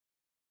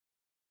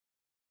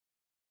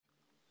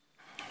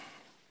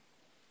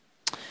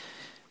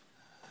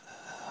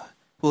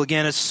Well,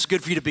 again, it's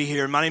good for you to be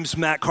here. My name's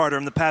Matt Carter.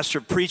 I'm the pastor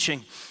of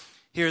preaching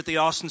here at the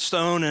Austin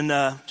Stone, and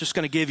just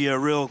going to give you a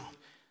real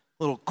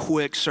little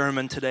quick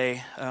sermon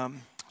tonight,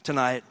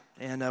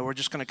 and we're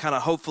just going to kind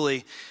of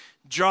hopefully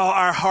draw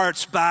our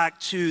hearts back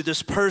to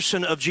this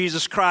person of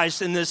Jesus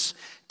Christ in this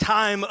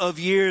time of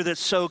year that's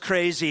so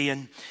crazy.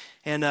 And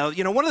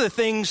one of the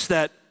things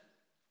that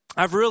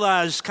I've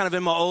realized kind of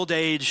in my old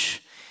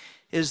age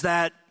is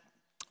that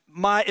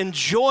my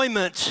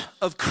enjoyment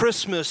of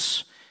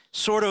Christmas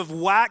sort of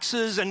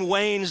waxes and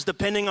wanes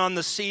depending on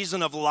the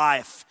season of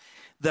life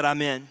that I'm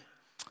in.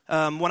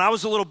 When I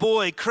was a little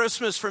boy,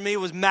 Christmas for me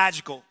was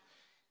magical.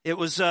 It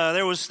was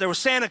there was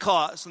Santa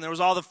Claus, and there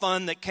was all the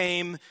fun that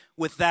came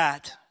with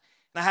that.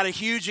 And I had a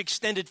huge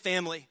extended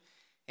family,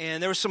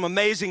 and there were some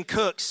amazing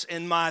cooks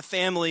in my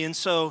family, and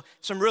so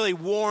some really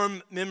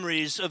warm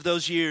memories of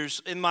those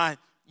years. In my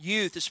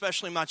youth,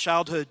 especially my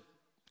childhood,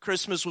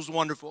 Christmas was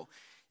wonderful.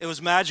 It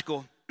was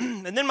magical.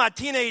 And then my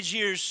teenage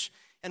years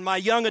and my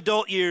young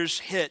adult years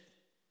hit.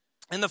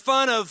 And the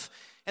fun of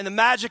and the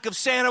magic of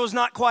Santa was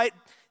not quite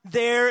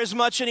there as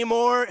much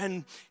anymore.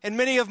 And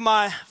many of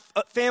my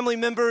family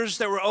members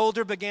that were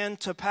older began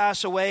to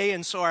pass away.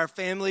 And so our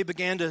family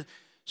began to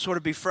sort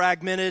of be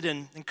fragmented.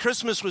 And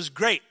Christmas was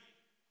great.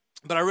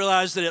 But I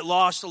realized that it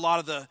lost a lot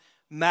of the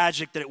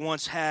magic that it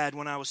once had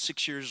when I was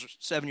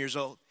 7 years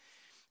old.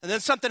 And then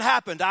something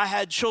happened. I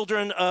had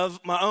children of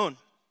my own.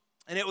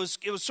 And it was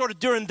sort of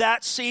during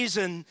that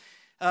season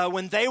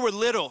when they were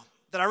little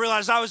that I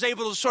realized I was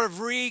able to sort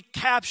of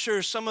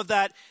recapture some of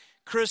that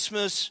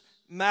Christmas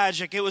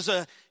magic. I was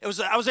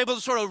able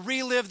to sort of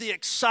relive the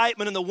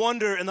excitement and the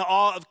wonder and the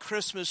awe of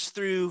Christmas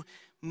through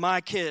my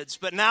kids.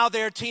 But now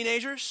they're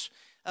teenagers.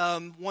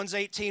 One's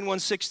 18,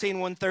 one's 16,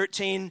 one's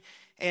 13.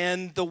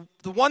 And the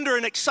wonder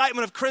and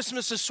excitement of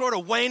Christmas is sort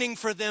of waning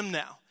for them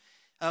now.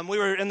 We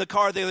were in the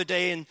car the other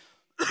day, and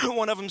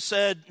one of them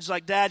said, he's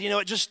like, "Dad,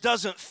 it just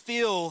doesn't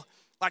feel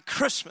like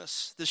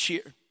Christmas this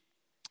year."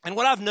 And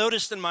what I've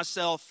noticed in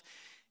myself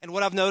and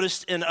what I've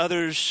noticed in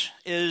others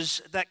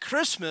is that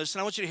Christmas, and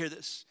I want you to hear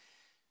this,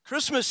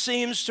 Christmas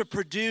seems to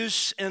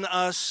produce in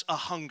us a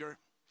hunger.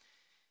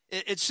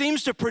 It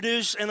seems to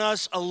produce in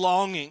us a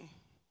longing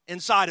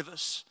inside of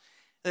us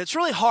that it's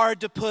really hard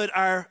to put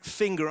our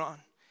finger on.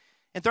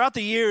 And throughout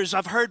the years,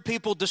 I've heard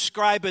people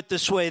describe it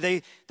this way.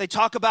 They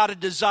talk about a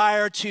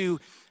desire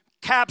to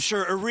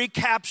capture or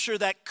recapture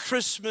that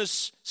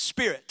Christmas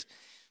spirit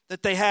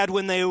that they had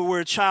when they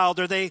were a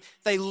child, or they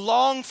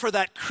long for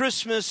that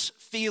Christmas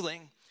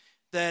feeling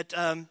that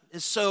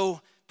is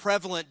so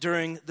prevalent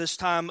during this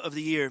time of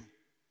the year.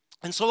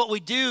 And so what we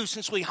do,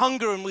 since we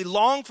hunger and we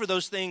long for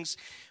those things,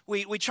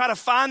 we try to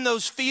find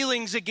those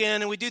feelings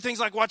again, and we do things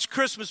like watch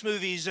Christmas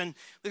movies, and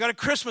we go to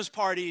Christmas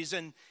parties,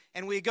 and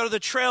we go to the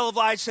Trail of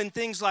Lights and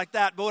things like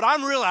that. But what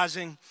I'm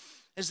realizing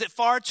is that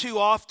far too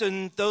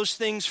often, those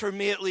things, for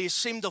me at least,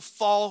 seem to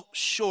fall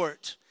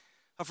short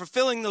of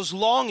fulfilling those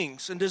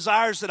longings and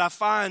desires that I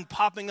find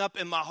popping up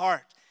in my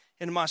heart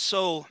and in my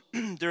soul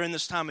during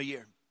this time of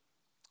year.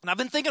 And I've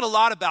been thinking a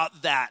lot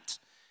about that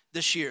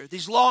this year,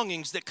 these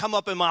longings that come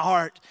up in my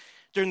heart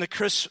during the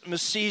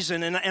Christmas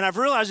season. And I've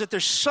realized that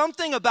there's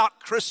something about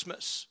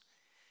Christmas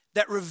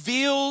that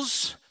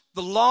reveals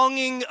the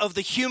longing of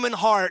the human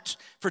heart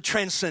for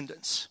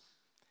transcendence.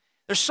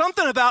 There's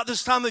something about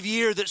this time of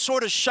year that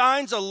sort of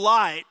shines a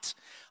light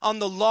on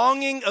the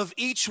longing of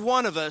each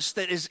one of us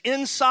that is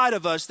inside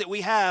of us that we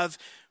have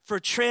for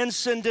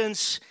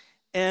transcendence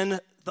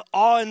and the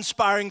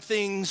awe-inspiring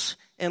things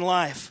in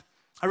life.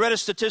 I read a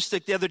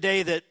statistic the other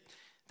day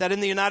that in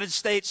the United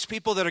States,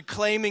 people that are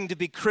claiming to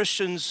be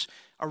Christians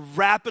are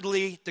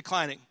rapidly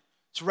declining.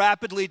 It's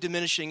rapidly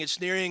diminishing.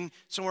 It's nearing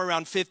somewhere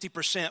around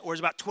 50%, whereas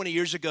about 20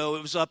 years ago,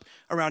 it was up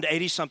around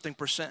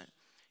 80-something%.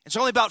 It's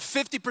only about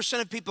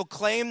 50% of people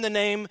claim the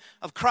name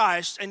of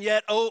Christ, and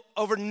yet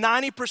over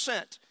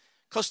 90%,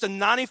 close to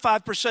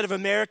 95% of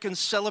Americans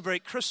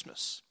celebrate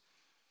Christmas.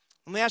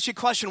 Let me ask you a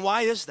question.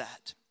 Why is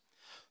that?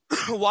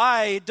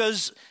 Why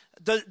does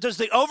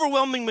the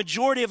overwhelming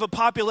majority of a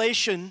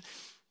population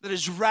that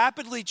is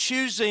rapidly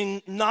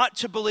choosing not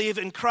to believe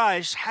in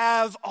Christ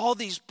have all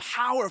these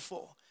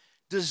powerful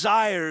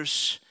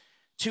desires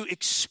to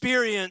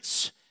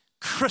experience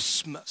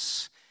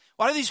Christmas?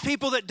 Why do these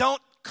people that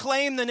don't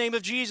claim the name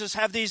of Jesus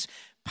have these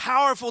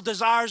powerful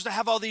desires to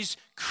have all these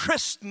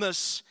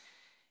Christmas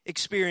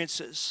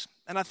experiences?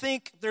 And I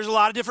think there's a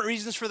lot of different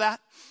reasons for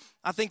that.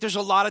 I think there's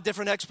a lot of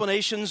different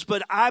explanations,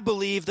 but I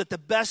believe that the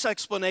best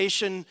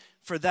explanation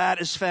for that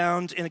is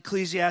found in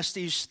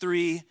Ecclesiastes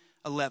 3:11.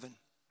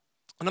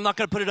 And I'm not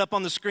going to put it up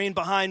on the screen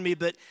behind me,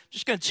 but I'm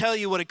just going to tell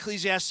you what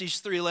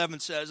Ecclesiastes 3:11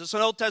 says. It's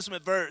an Old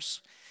Testament verse,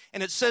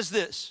 and it says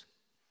this.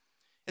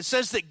 It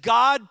says that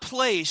God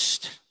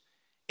placed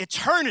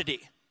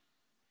eternity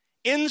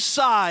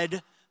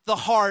inside the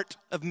heart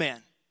of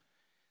man.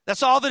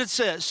 That's all that it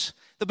says.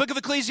 The book of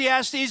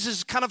Ecclesiastes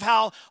is kind of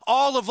how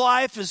all of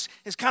life is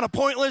kind of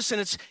pointless,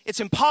 and it's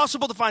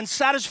impossible to find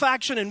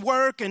satisfaction in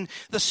work and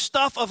the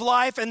stuff of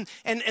life. And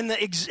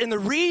the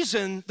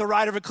reason the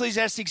writer of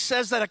Ecclesiastes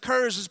says that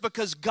occurs is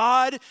because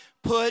God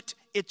put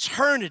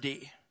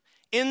eternity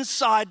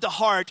inside the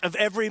heart of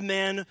every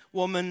man,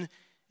 woman,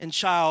 and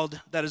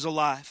child that is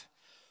alive.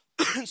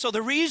 And so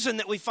the reason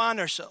that we find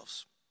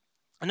ourselves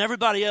and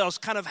everybody else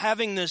kind of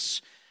having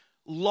this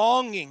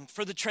longing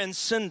for the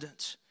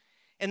transcendent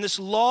and this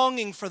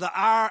longing for the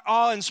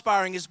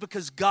awe-inspiring is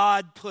because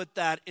God put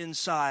that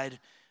inside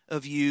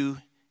of you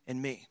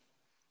and me.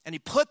 And he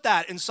put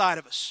that inside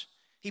of us.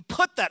 He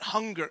put that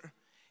hunger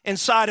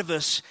inside of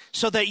us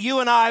so that you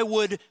and I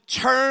would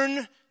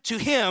turn to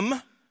him,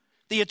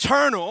 the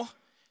eternal,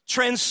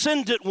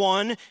 transcendent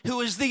one,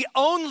 who is the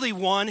only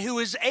one who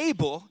is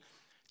able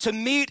to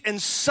meet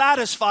and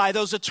satisfy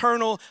those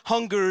eternal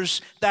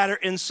hungers that are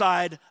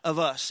inside of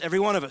us, every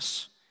one of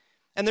us.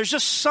 And there's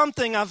just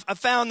something I've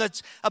found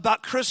that's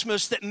about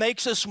Christmas that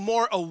makes us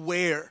more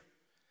aware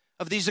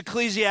of these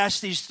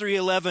Ecclesiastes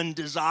 3:11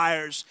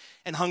 desires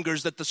and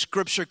hungers that the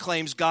scripture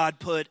claims God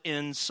put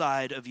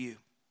inside of you.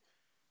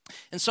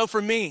 And so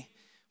for me,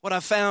 what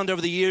I've found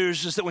over the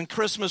years is that when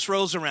Christmas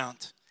rolls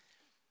around,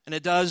 and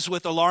it does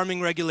with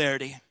alarming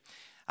regularity,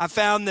 I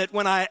found that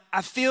when I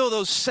feel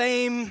those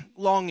same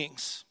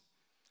longings,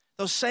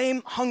 those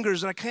same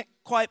hungers that I can't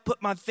quite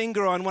put my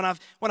finger on, when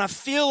I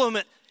feel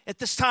them at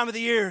this time of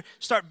the year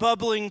start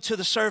bubbling to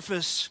the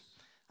surface,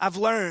 I've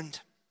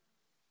learned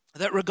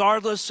that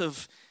regardless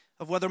of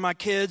whether my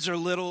kids are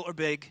little or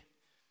big,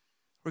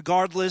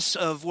 regardless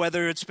of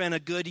whether it's been a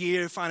good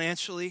year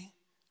financially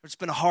or it's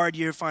been a hard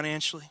year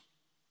financially,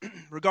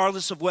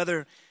 regardless of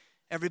whether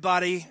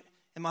everybody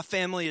in my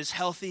family is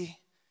healthy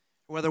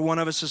or whether one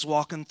of us is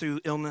walking through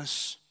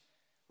illness,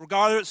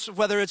 regardless of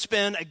whether it's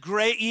been a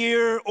great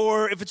year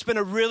or if it's been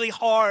a really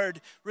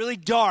hard, really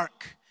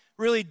dark,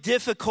 really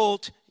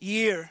difficult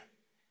year,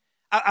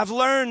 I've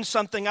learned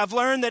something. I've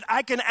learned that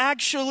I can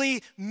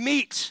actually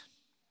meet.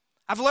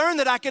 I've learned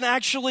that I can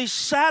actually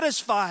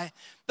satisfy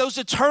those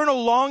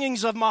eternal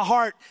longings of my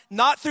heart,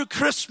 not through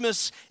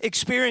Christmas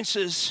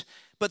experiences,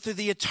 but through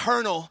the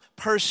eternal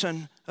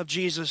person of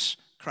Jesus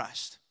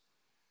Christ.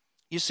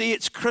 You see,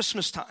 it's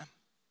Christmas time.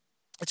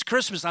 It's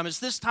Christmas time. It's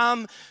this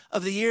time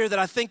of the year that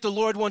I think the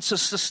Lord wants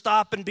us to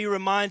stop and be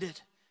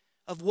reminded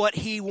of what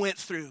he went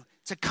through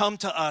to come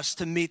to us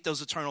to meet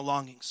those eternal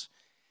longings.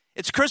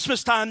 It's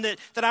Christmas time that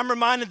I'm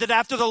reminded that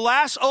after the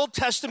last Old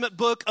Testament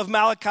book of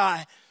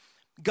Malachi,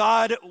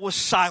 God was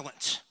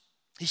silent.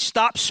 He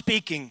stopped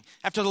speaking.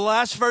 After the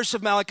last verse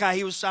of Malachi,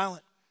 he was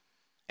silent.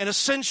 And a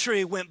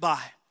century went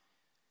by,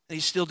 and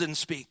he still didn't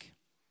speak.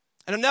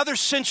 And another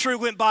century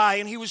went by,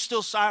 and he was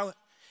still silent.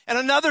 And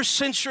another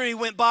century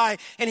went by,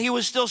 and he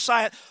was still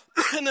silent.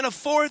 And then a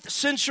fourth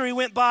century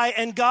went by,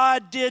 and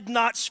God did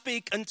not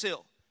speak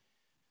until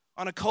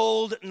on a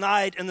cold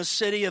night in the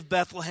city of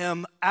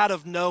Bethlehem, out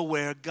of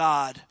nowhere,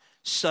 God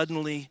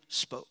suddenly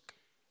spoke.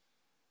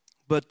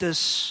 But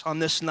on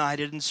this night,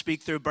 it didn't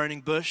speak through a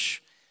burning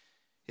bush.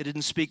 It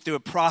didn't speak through a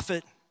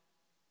prophet.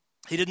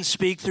 He didn't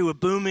speak through a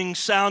booming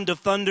sound of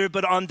thunder.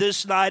 But on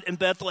this night in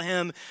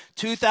Bethlehem,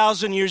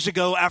 2,000 years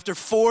ago, after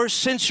 4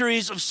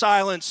 centuries of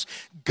silence,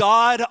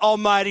 God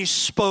Almighty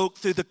spoke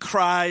through the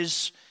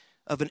cries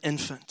of an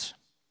infant.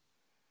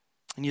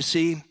 And you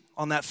see,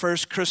 on that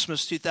first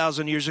Christmas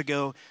 2,000 years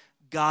ago,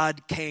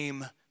 God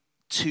came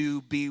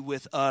to be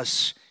with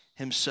us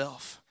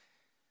himself.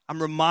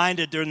 I'm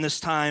reminded during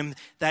this time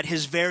that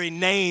his very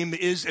name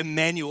is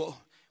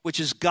Emmanuel, which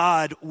is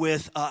God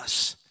with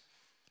us.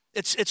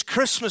 It's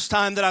Christmas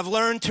time that I've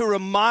learned to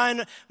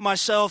remind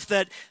myself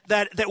that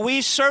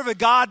we serve a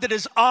God that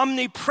is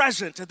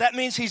omnipresent. That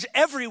means he's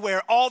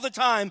everywhere all the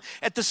time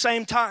at the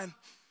same time.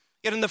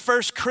 Yet in the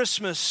first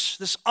Christmas,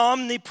 this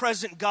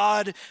omnipresent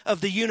God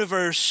of the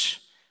universe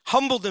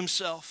humbled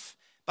himself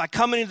by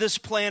coming to this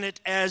planet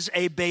as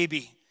a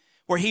baby,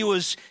 where he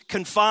was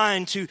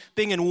confined to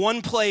being in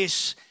one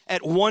place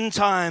at one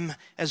time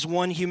as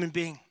one human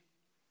being.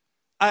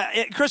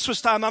 At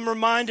Christmas time, I'm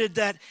reminded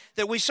that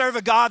we serve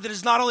a God that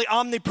is not only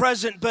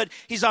omnipresent, but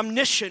he's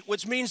omniscient,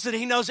 which means that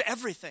he knows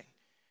everything.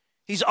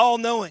 He's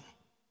all-knowing.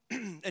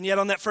 And yet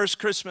on that first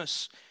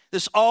Christmas,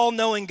 this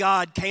all-knowing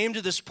God came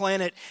to this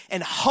planet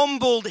and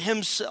humbled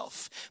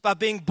himself by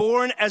being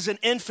born as an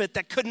infant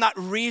that could not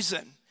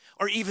reason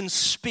or even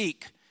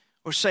speak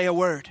or say a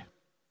word.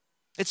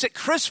 It's at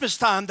Christmas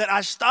time that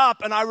I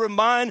stop and I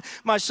remind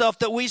myself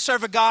that we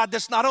serve a God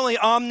that's not only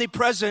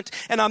omnipresent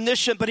and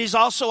omniscient, but he's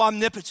also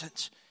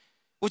omnipotent,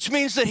 which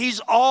means that he's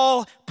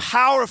all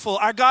powerful.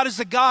 Our God is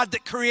the God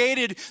that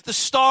created the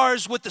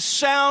stars with the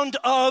sound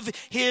of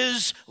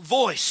his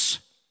voice.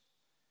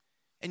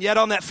 And yet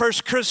on that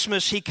first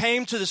Christmas, he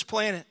came to this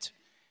planet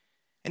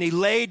and he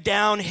laid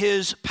down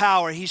his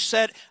power. He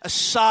set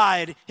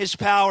aside his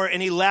power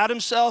and he allowed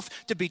himself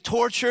to be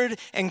tortured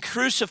and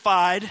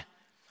crucified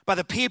by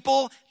the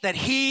people that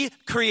he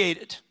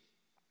created.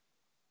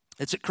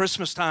 It's at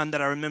Christmas time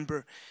that I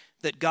remember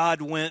that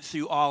God went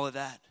through all of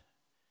that.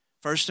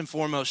 First and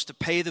foremost, to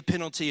pay the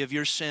penalty of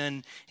your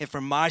sin and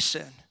for my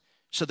sin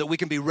so that we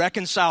can be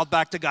reconciled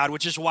back to God,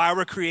 which is why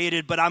we're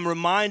created. But I'm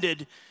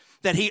reminded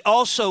that he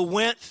also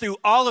went through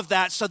all of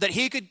that so that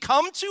he could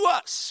come to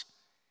us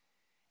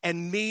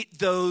and meet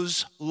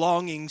those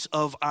longings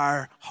of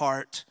our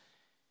heart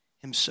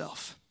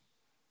himself.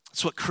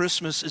 That's what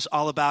Christmas is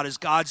all about, is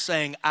God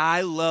saying,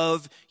 I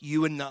love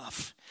you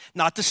enough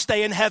not to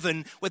stay in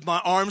heaven with my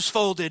arms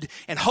folded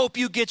and hope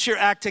you get your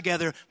act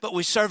together, but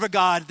we serve a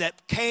God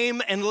that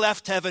came and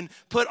left heaven,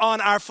 put on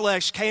our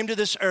flesh, came to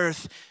this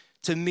earth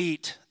to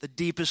meet the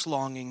deepest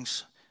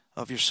longings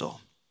of your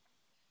soul.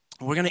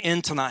 We're going to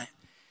end tonight,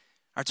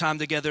 our time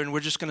together, and we're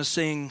just going to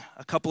sing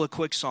a couple of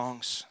quick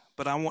songs.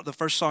 But the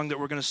first song that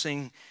we're going to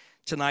sing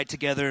tonight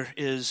together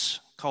is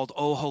called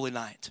 "O Holy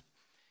Night."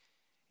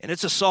 And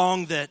it's a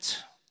song that,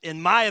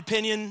 in my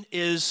opinion,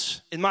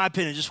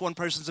 just one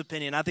person's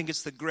opinion, I think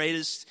it's the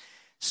greatest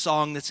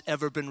song that's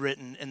ever been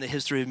written in the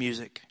history of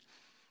music.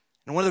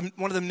 And one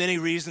of the many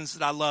reasons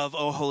that I love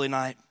 "O Holy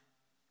Night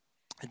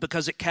is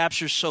because it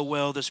captures so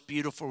well this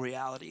beautiful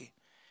reality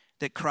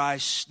that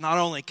Christ not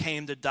only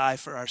came to die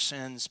for our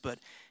sins, but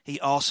he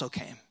also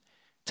came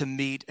to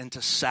meet and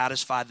to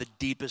satisfy the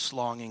deepest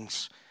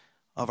longings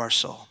of our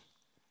soul.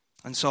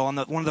 And so on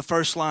one of the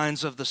first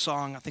lines of the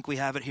song, I think we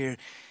have it here,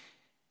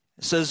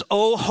 it says,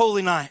 "O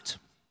holy night,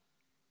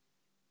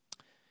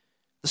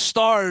 the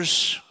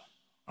stars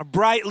are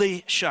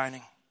brightly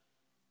shining.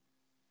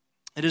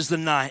 It is the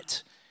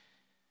night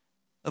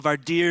of our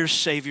dear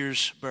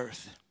Savior's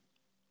birth."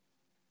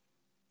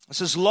 It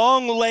says,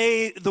 "Long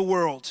lay the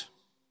world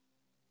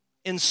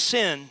in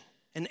sin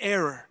and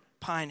error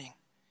pining,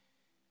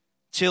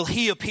 till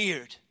he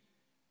appeared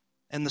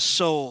and the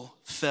soul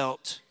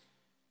felt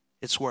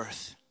its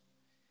worth."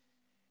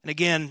 And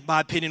again,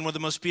 my opinion, one of the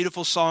most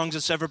beautiful songs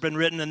that's ever been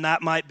written, and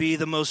that might be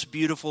the most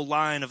beautiful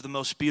line of the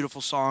most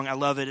beautiful song. I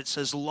love it. It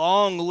says,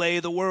 "Long lay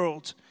the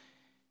world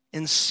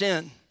in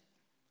sin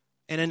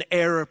and in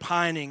error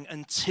pining,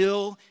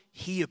 until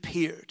he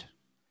appeared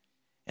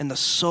and the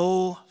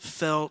soul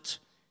felt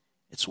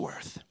its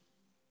worth."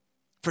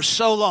 For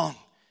so long,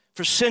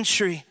 for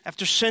century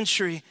after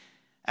century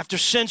after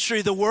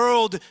century, the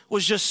world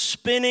was just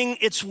spinning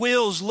its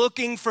wheels,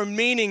 looking for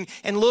meaning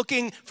and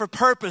looking for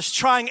purpose,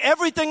 trying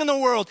everything in the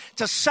world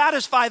to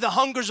satisfy the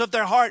hungers of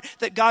their heart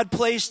that God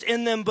placed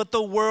in them, but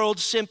the world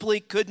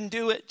simply couldn't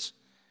do it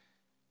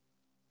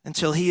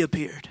until he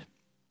appeared.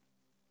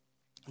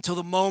 Until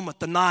the moment,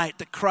 the night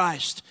that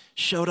Christ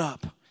showed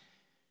up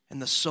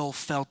and the soul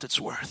felt its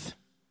worth.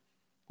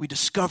 We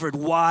discovered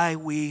why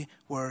we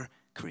were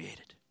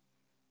created.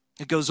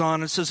 It goes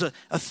on, it says,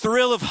 a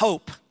thrill of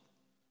hope.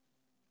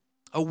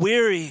 A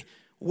weary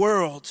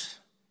world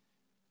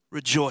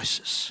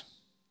rejoices,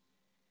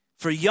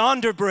 for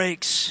yonder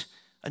breaks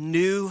a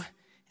new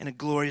and a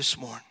glorious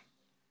morn.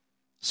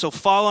 So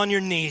fall on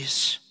your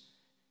knees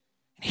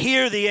and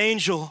hear the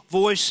angel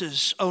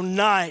voices, O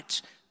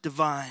night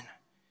divine,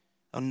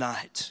 O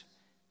night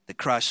that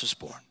Christ was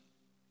born.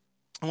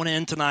 I want to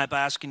end tonight by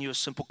asking you a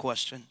simple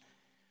question.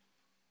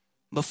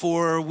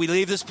 Before we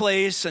leave this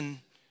place and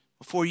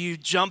before you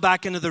jump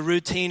back into the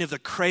routine of the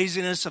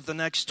craziness of the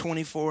next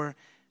 24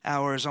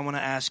 hours, I want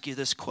to ask you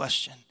this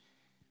question.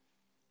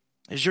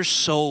 Is your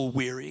soul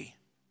weary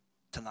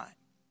tonight?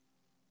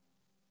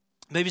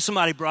 Maybe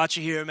somebody brought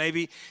you here.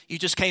 Maybe you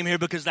just came here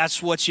because that's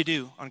what you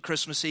do on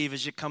Christmas Eve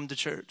as you come to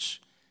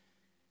church.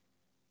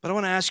 But I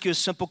want to ask you a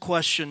simple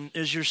question.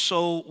 Is your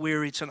soul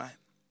weary tonight?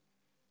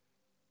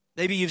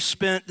 Maybe you've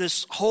spent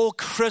this whole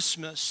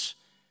Christmas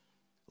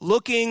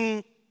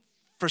looking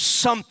for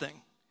something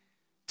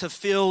to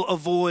fill a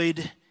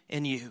void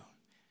in you.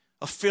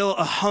 Feel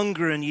a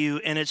hunger in you,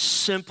 and it's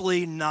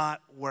simply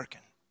not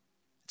working.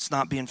 It's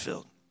not being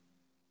filled.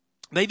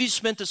 Maybe you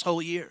spent this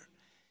whole year.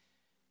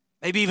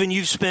 Maybe even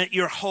you've spent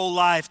your whole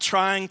life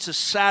trying to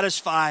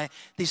satisfy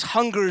these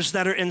hungers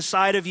that are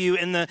inside of you,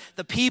 and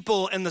the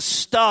people and the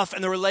stuff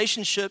and the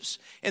relationships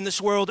in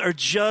this world are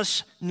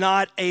just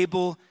not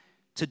able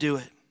to do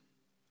it.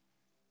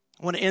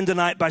 I want to end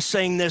tonight by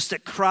saying this,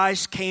 that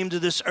Christ came to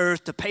this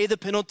earth to pay the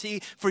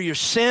penalty for your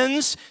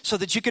sins so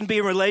that you can be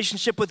in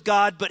relationship with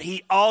God, but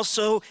he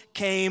also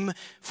came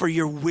for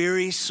your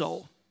weary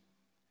soul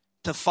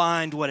to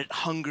find what it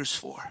hungers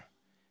for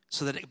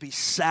so that it can be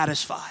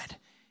satisfied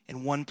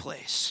in one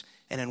place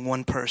and in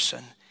one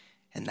person,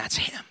 and that's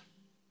him.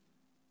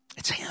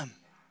 It's him.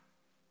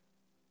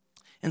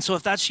 And so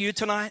if that's you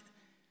tonight,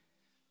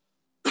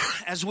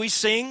 as we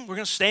sing, we're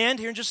going to stand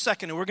here in just a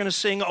second, and we're going to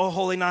sing "O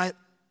Holy Night."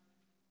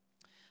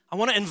 I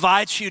want to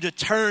invite you to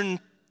turn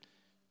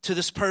to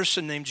this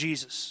person named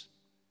Jesus.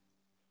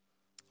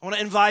 I want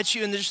to invite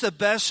you in just the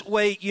best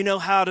way you know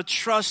how to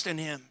trust in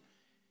him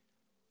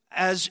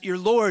as your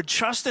Lord.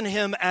 Trust in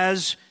him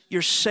as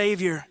your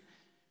Savior.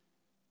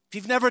 If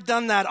you've never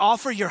done that,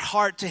 offer your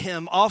heart to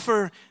him.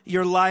 Offer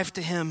your life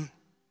to him.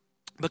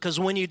 Because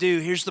when you do,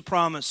 here's the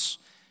promise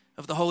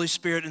of the Holy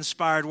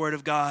Spirit-inspired Word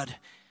of God.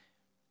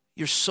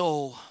 Your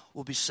soul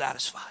will be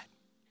satisfied.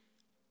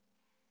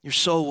 Your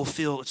soul will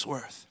feel its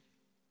worth.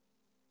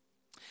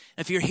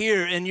 If you're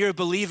here and you're a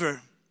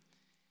believer,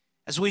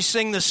 as we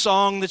sing this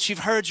song that you've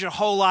heard your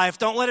whole life,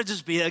 don't let it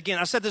just be, again,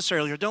 I said this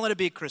earlier, don't let it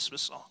be a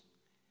Christmas song.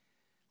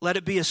 Let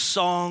it be a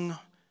song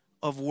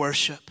of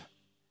worship.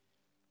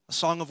 a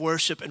song of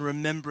worship and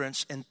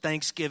remembrance and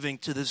thanksgiving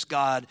to this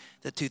God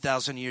that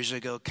 2,000 years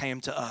ago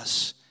came to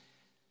us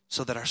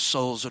so that our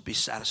souls would be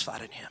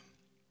satisfied in him.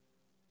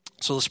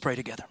 So let's pray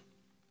together.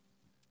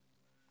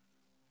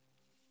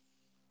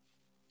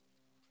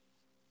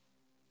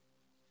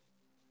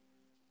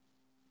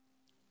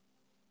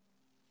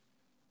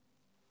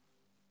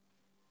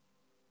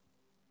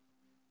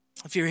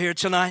 If you're here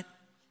tonight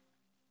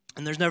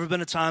and there's never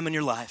been a time in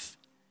your life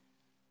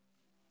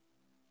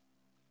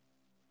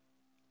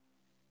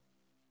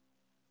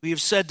where you've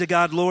said to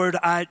God, Lord,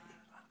 I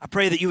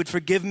pray that you would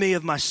forgive me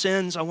of my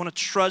sins. I want to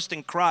trust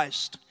in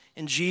Christ,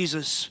 in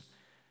Jesus,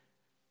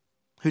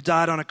 who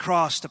died on a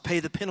cross to pay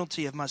the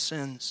penalty of my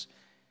sins.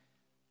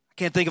 I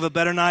can't think of a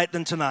better night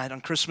than tonight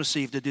on Christmas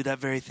Eve to do that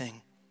very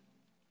thing.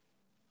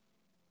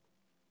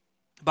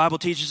 The Bible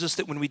teaches us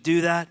that when we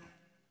do that,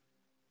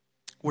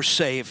 we're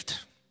saved.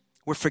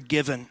 We're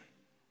forgiven.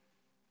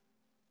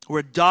 We're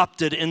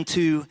adopted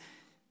into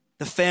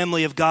the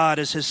family of God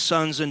as his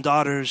sons and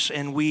daughters,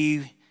 and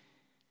we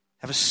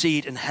have a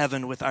seat in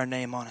heaven with our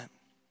name on it.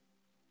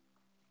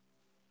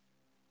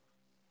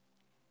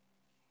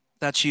 If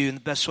that's you, in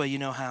the best way you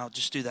know how,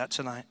 just do that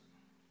tonight.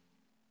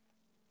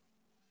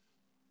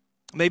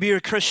 Maybe you're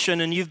a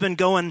Christian and you've been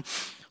going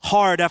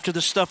hard after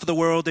the stuff of the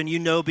world and you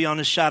know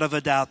beyond a shadow of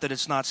a doubt that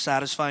it's not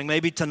satisfying.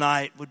 Maybe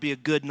tonight would be a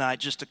good night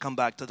just to come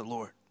back to the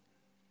Lord.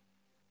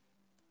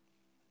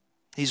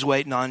 He's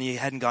waiting on you. He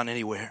hadn't gone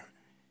anywhere.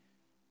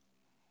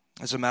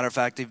 As a matter of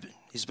fact,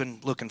 he's been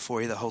looking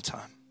for you the whole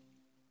time.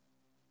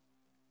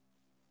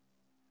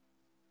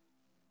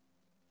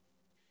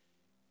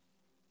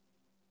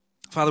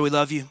 Father, we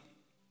love you.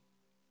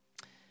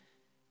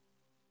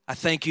 I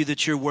thank you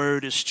that your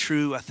word is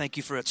true. I thank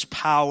you for its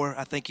power.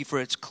 I thank you for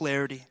its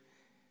clarity.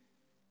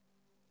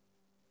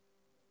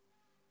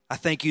 I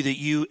thank you that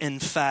you, in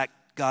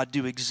fact, God,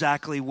 do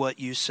exactly what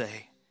you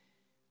say.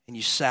 And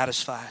you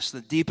satisfy us,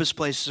 the deepest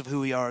places of who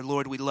we are.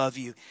 Lord, we love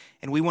you.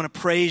 And we want to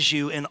praise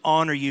you and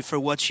honor you for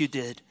what you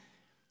did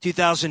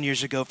 2,000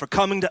 years ago, for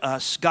coming to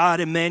us.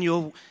 God,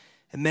 Emmanuel,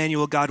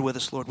 God with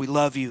us, Lord. We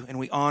love you and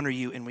we honor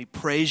you and we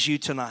praise you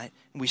tonight.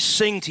 And we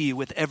sing to you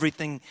with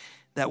everything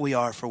that we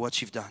are for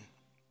what you've done.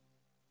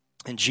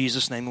 In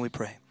Jesus' name we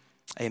pray.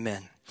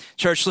 Amen.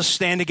 Church, let's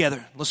stand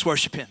together. Let's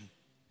worship him.